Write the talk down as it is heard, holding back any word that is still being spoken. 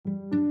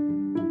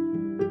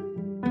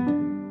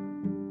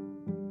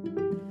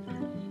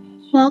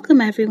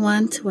Welcome,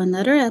 everyone, to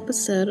another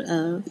episode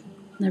of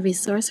the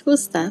Resourceful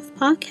Stuff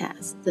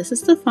podcast. This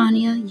is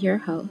Stefania, your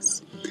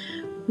host.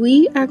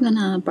 We are going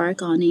to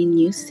embark on a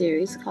new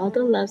series called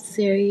the Love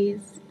Series,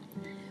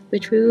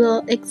 which we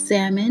will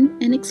examine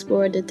and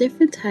explore the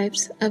different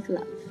types of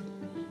love.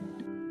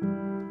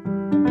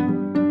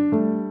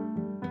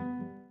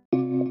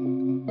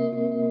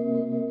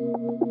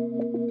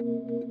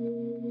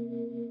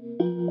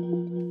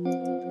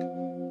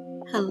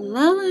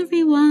 Hello,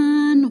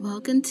 everyone.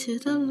 Welcome to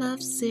the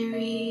Love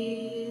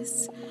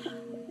Series.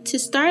 To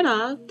start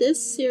off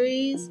this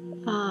series,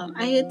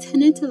 I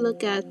intended to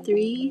look at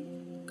 3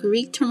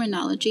 Greek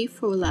terminology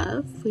for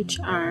love, which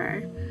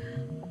are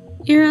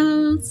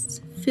Eros,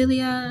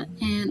 Philia,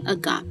 and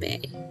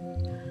Agape.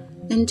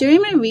 And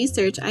during my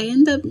research, I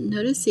ended up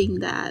noticing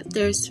that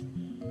there's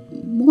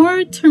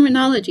more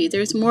terminology,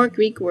 there's more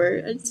Greek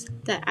words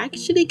that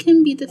actually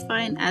can be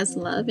defined as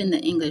love in the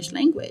English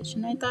language.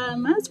 And I thought I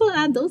might as well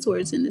add those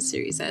words in the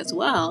series as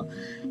well.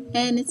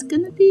 And it's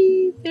going to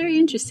be very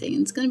interesting.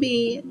 It's going to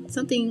be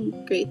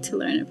something great to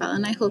learn about,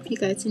 and I hope you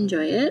guys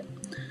enjoy it.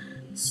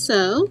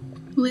 So,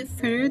 with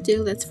further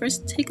ado, let's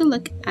first take a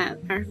look at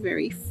our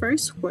very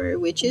first word,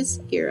 which is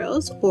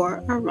Eros,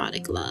 or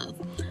erotic love.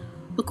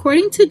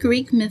 According to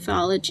Greek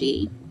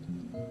mythology,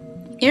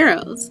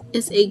 Eros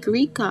is a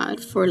Greek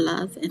god for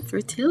love and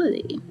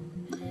fertility.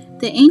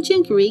 The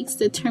ancient Greeks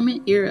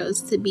determined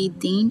Eros to be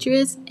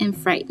dangerous and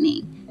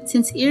frightening,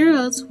 since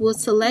Eros would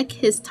select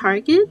his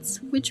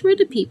targets, which were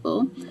the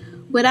people,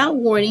 without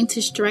warning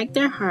to strike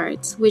their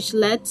hearts, which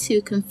led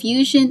to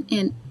confusion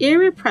and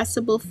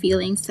irrepressible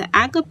feelings to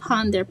act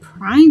upon their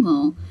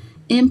primal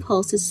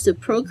impulses to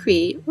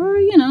procreate or,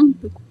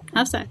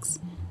 have sex.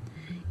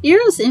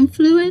 Eros'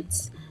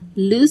 influence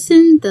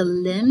loosened the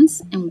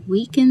limbs and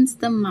weakens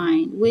the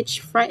mind, which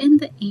frightened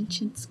the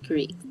ancient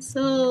Greeks.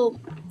 So,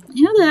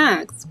 you have to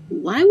ask,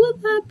 why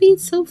would that be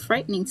so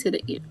frightening to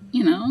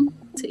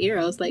to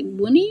Eros? Like,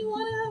 wouldn't you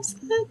want to have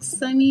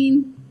sex? I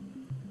mean,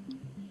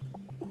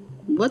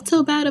 what's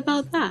so bad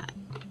about that?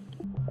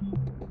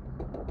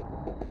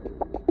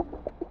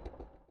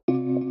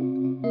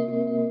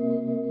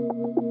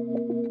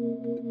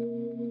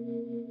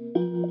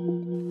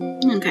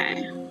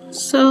 Okay,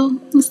 so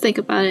let's think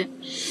about it.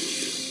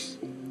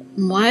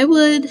 Why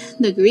would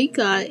the Greek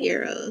god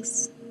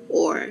Eros,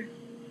 or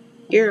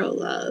Ero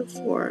love,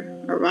 or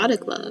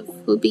erotic love,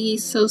 would be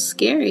so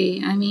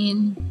scary? I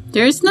mean,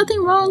 there's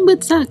nothing wrong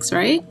with sex,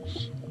 right?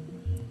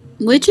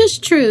 Which is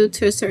true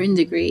to a certain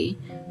degree,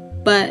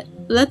 but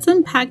let's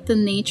unpack the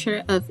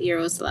nature of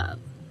Eros love,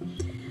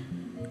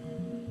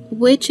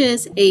 which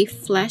is a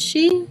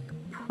fleshy,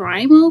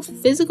 primal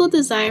physical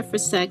desire for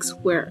sex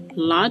where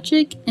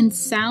logic and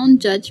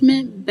sound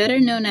judgment, better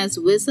known as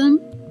wisdom,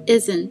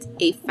 isn't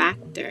a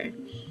factor.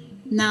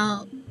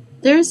 Now,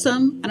 there's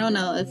some, I don't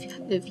know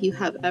if you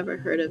have ever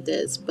heard of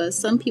this, but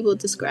some people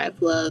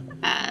describe love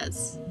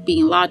as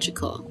being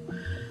logical.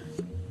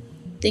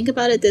 Think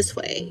about it this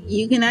way.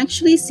 You can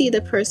actually see the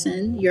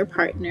person, your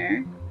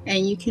partner,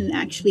 and you can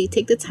actually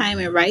take the time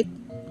and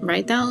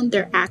write down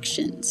their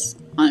actions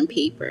on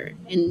paper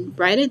and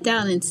write it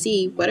down and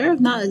see whether or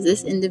not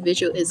this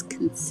individual is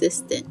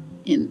consistent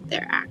in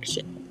their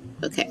action.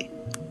 Okay,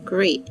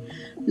 great.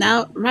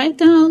 Now write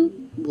down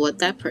what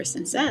that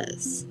person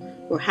says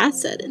or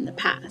has said in the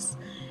past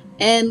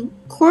and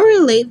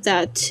correlate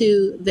that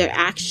to their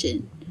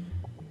action.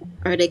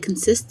 Are they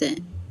consistent?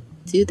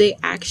 Do they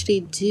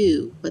actually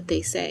do what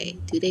they say?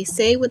 Do they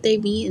say what they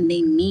mean and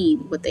they mean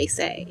what they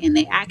say? And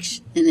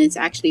it's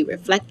actually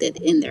reflected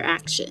in their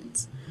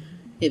actions.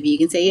 If you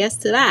can say yes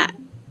to that,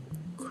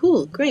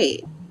 cool,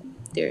 great.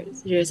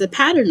 There's a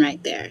pattern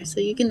right there.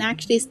 So you can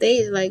actually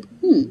say like,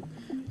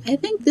 I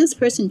think this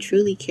person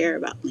truly care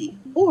about me.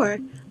 Or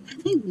I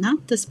think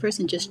not this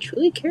person just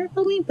truly care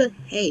about me, but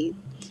hey,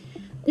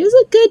 there's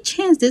a good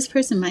chance this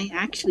person might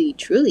actually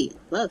truly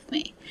love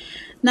me.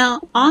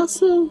 Now,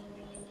 also,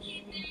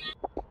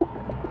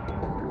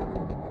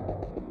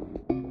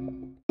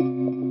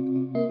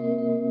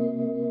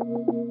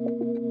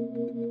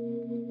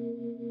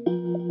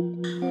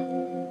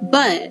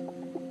 but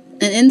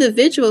an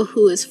individual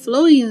who is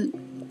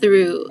flowing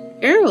through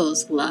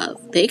Eros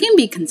love, they can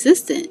be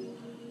consistent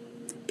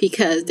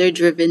because they're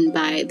driven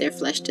by their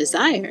flesh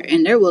desire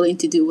and they're willing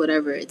to do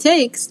whatever it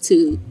takes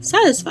to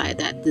satisfy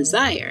that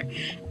desire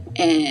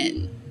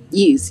and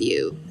use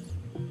you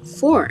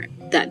for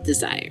that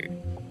desire.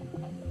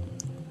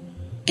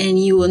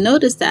 And you will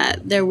notice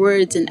that their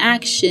words and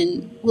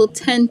action will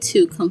tend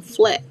to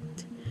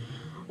conflict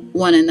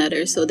one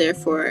another. So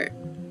therefore,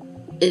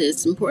 it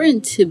is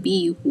important to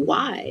be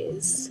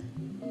wise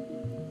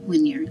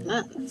when you're in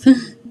love.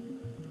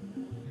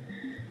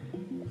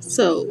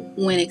 So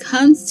when it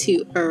comes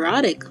to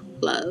erotic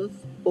love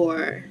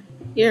or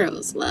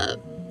Eros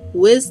love,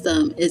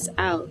 wisdom is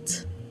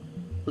out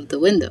of the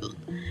window.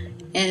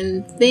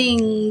 And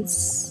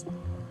things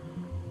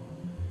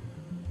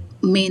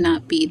may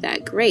not be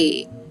that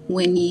great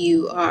when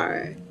you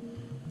are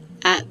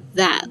at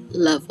that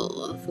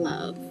level of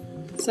love.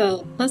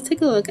 So let's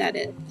take a look at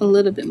it a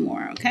little bit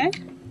more, okay?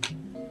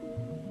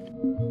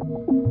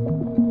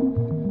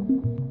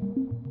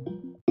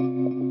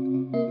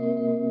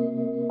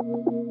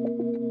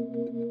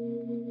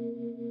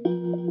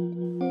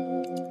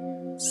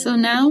 So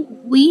now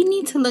we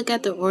need to look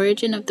at the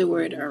origin of the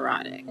word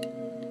erotic,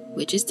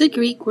 which is the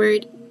Greek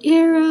word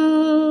Eros.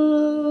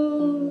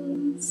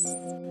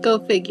 Go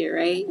figure,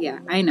 right? Yeah,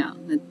 I know.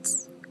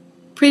 It's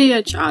pretty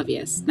much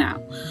obvious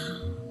now.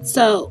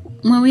 So,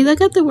 when we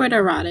look at the word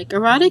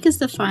erotic is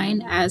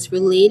defined as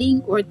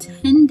relating or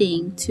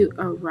tending to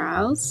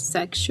arouse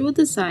sexual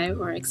desire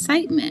or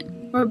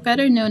excitement, or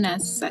better known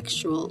as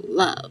sexual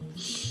love.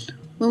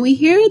 When we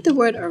hear the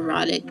word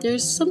erotic,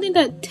 there's something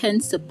that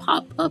tends to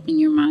pop up in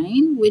your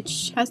mind,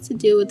 which has to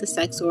do with the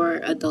sex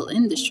or adult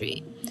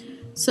industry.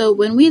 So,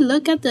 when we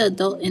look at the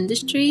adult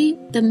industry,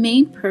 the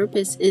main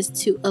purpose is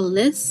to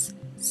elicit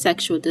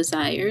sexual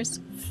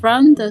desires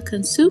from the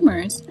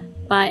consumers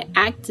by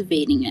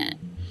activating it.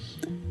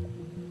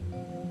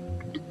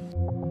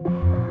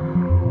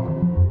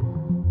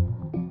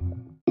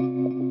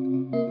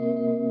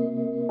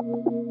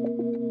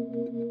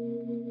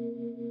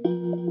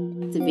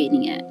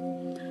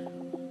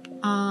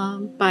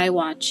 By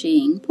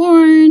watching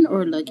porn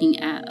or looking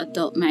at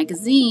adult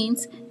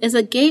magazines is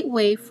a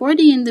gateway for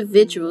the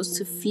individuals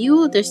to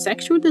fuel their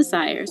sexual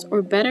desires,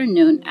 or better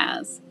known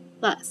as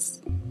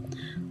lust.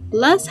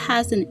 Lust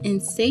has an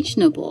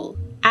insatiable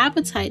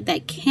appetite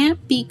that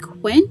can't be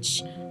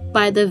quenched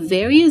by the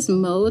various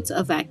modes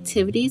of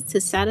activities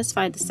to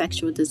satisfy the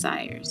sexual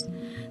desires.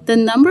 The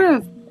number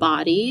of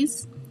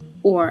bodies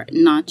or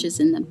notches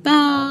in the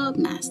belt,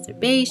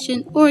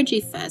 masturbation,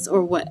 orgy fest,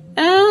 or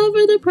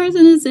whatever the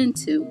person is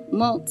into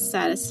won't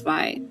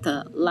satisfy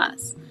the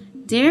lust.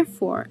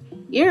 Therefore,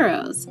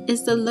 Eros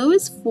is the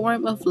lowest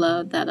form of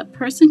love that a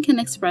person can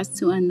express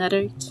to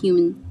another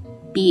human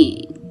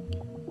being.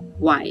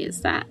 Why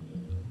is that?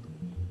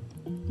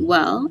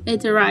 Well,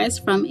 it derives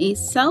from a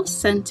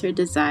self-centered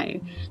desire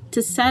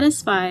to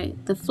satisfy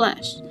the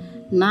flesh,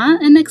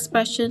 not an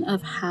expression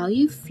of how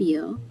you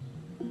feel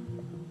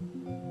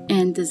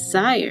and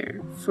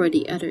desire for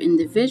the other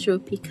individual,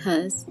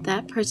 because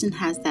that person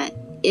has that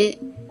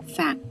it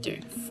factor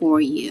for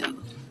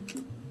you.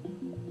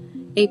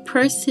 A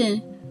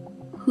person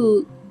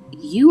who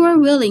you are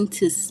willing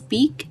to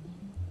speak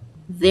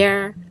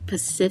their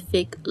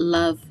specific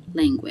love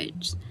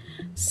language.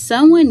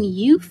 Someone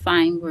you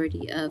find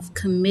worthy of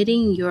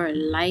committing your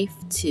life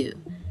to.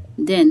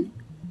 Then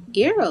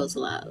Eros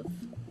love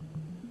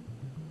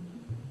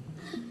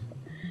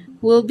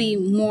will be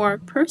more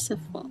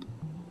purposeful.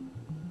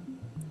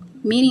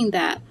 Meaning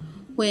that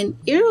when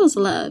Eros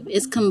love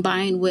is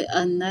combined with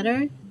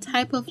another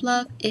type of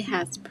love, it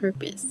has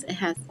purpose, it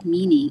has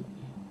meaning,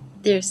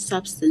 there's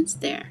substance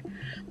there.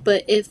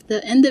 But if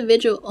the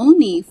individual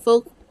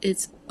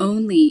is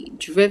only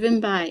driven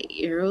by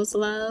Eros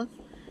love,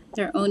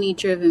 they're only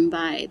driven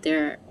by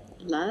their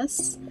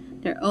lust,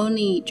 they're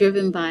only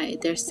driven by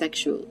their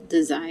sexual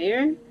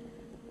desire,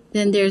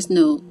 then there's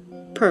no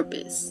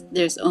purpose,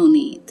 there's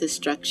only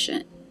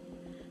destruction.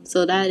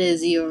 So that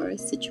is your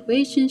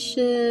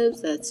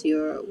situationships, that's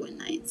your one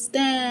night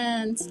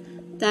stands.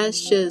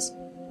 That's just,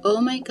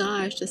 oh my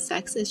gosh, the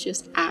sex is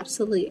just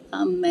absolutely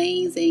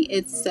amazing.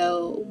 It's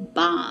so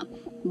bomb.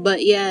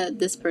 But yeah,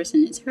 this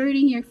person is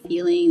hurting your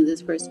feelings.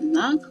 This person's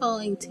not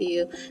calling to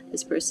you.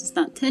 This person's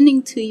not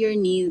tending to your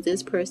needs.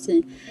 This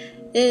person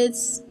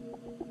is,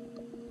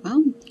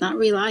 well, not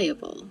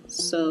reliable.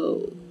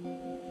 So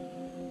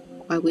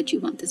why would you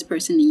want this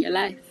person in your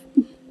life?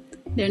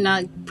 They're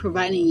not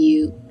providing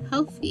you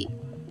healthy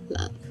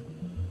love.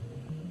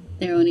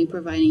 They're only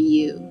providing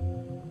you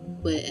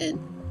with an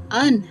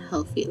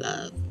unhealthy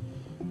love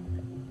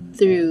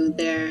through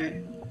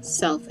their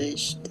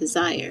selfish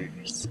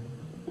desires.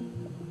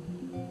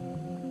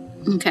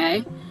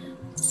 Okay?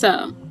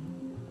 So,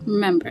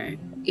 remember,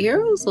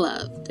 Eros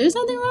love, there's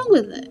nothing wrong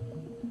with it.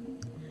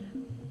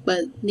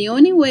 But the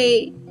only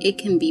way it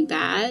can be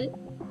bad,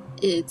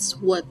 it's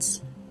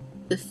what's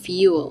the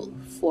fuel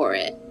for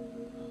it.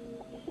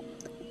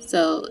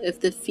 So if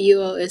the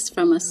fuel is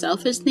from a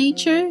selfish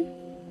nature,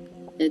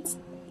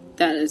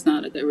 that is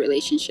not a good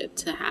relationship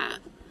to have.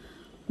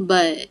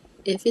 But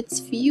if it's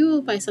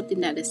fueled by something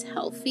that is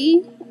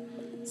healthy,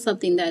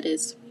 something that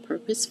is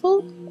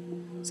purposeful,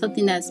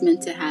 something that's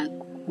meant to have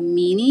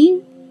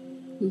meaning,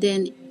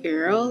 then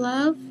Eros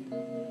love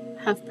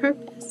have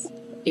purpose.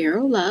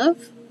 Eros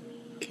love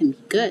can be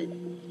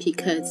good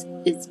because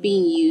it's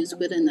being used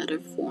with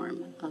another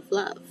form of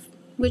love,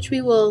 which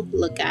we will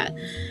look at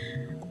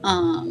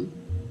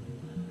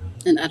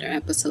in other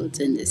episodes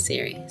in this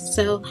series.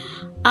 So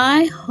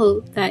I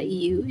hope that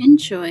you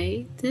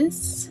enjoy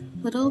this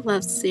little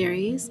love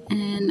series,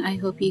 and I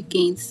hope you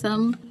gain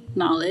some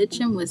knowledge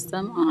and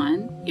wisdom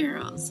on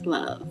Eros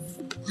love.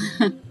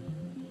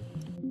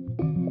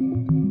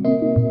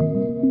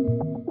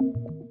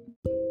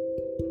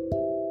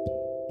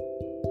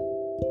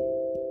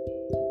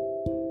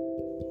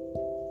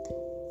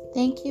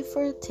 Thank you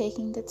for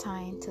taking the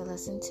time to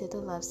listen to the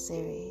love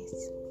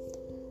series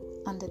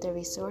under the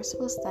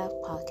Resourceful Staff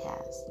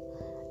podcast.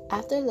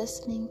 After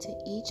listening to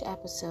each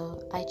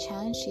episode, I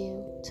challenge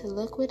you to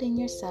look within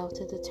yourself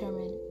to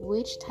determine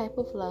which type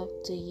of love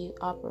do you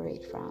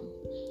operate from.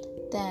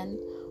 Then,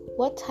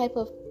 what type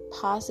of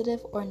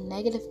positive or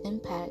negative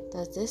impact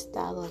does this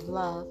style of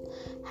love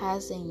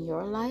has in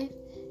your life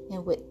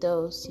and with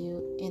those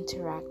you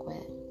interact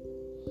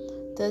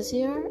with? Does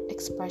your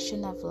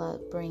expression of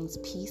love brings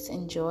peace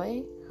and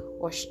joy,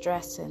 or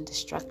stress and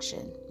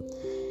destruction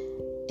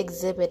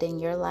exhibit in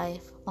your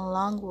life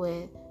along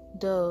with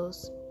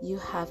those you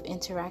have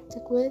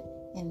interacted with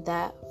in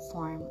that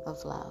form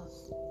of love?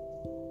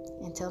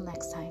 Until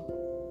next time.